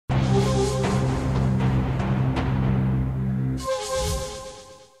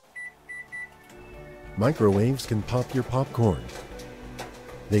Microwaves can pop your popcorn.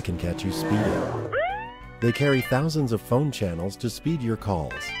 They can catch you speeding. They carry thousands of phone channels to speed your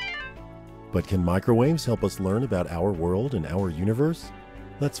calls. But can microwaves help us learn about our world and our universe?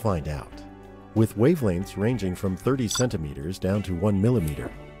 Let's find out. With wavelengths ranging from 30 centimeters down to 1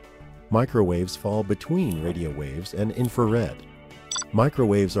 millimeter, microwaves fall between radio waves and infrared.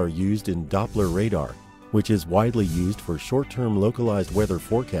 Microwaves are used in Doppler radar, which is widely used for short-term localized weather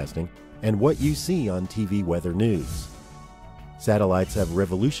forecasting and what you see on TV weather news. Satellites have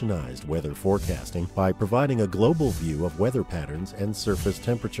revolutionized weather forecasting by providing a global view of weather patterns and surface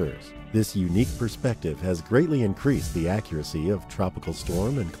temperatures. This unique perspective has greatly increased the accuracy of tropical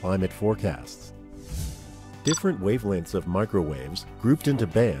storm and climate forecasts. Different wavelengths of microwaves, grouped into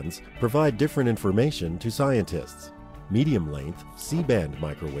bands, provide different information to scientists. Medium-length, C-band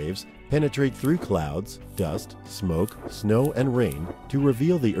microwaves penetrate through clouds, dust, smoke, snow, and rain to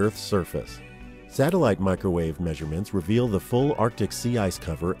reveal the Earth's surface. Satellite microwave measurements reveal the full Arctic sea ice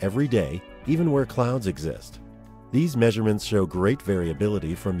cover every day, even where clouds exist. These measurements show great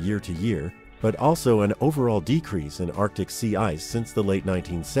variability from year to year, but also an overall decrease in Arctic sea ice since the late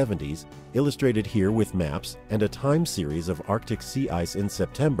 1970s, illustrated here with maps and a time series of Arctic sea ice in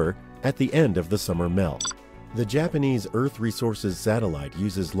September at the end of the summer melt. The Japanese Earth Resources satellite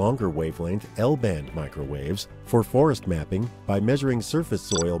uses longer wavelength L-band microwaves for forest mapping by measuring surface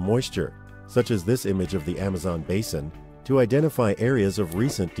soil moisture, such as this image of the Amazon basin, to identify areas of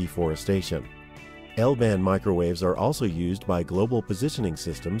recent deforestation. L-band microwaves are also used by global positioning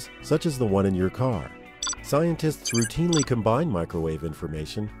systems, such as the one in your car. Scientists routinely combine microwave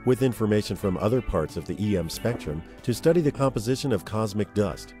information with information from other parts of the EM spectrum to study the composition of cosmic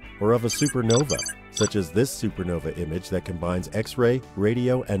dust or of a supernova, such as this supernova image that combines X-ray,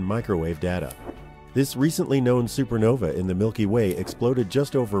 radio, and microwave data. This recently known supernova in the Milky Way exploded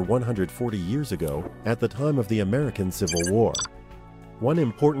just over 140 years ago at the time of the American Civil War. One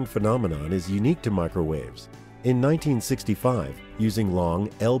important phenomenon is unique to microwaves. In 1965, using long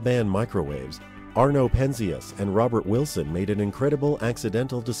L-band microwaves, Arno Penzias and Robert Wilson made an incredible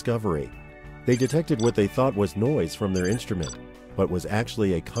accidental discovery. They detected what they thought was noise from their instrument, but was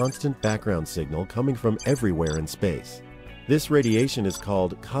actually a constant background signal coming from everywhere in space. This radiation is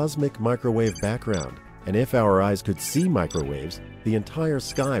called cosmic microwave background, and if our eyes could see microwaves, the entire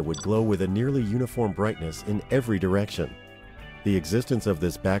sky would glow with a nearly uniform brightness in every direction. The existence of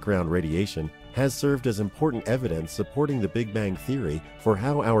this background radiation has served as important evidence supporting the Big Bang theory for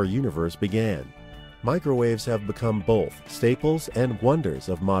how our universe began. Microwaves have become both staples and wonders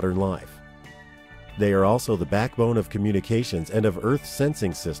of modern life. They are also the backbone of communications and of Earth's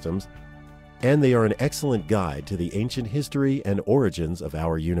sensing systems, and they are an excellent guide to the ancient history and origins of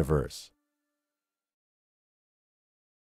our universe.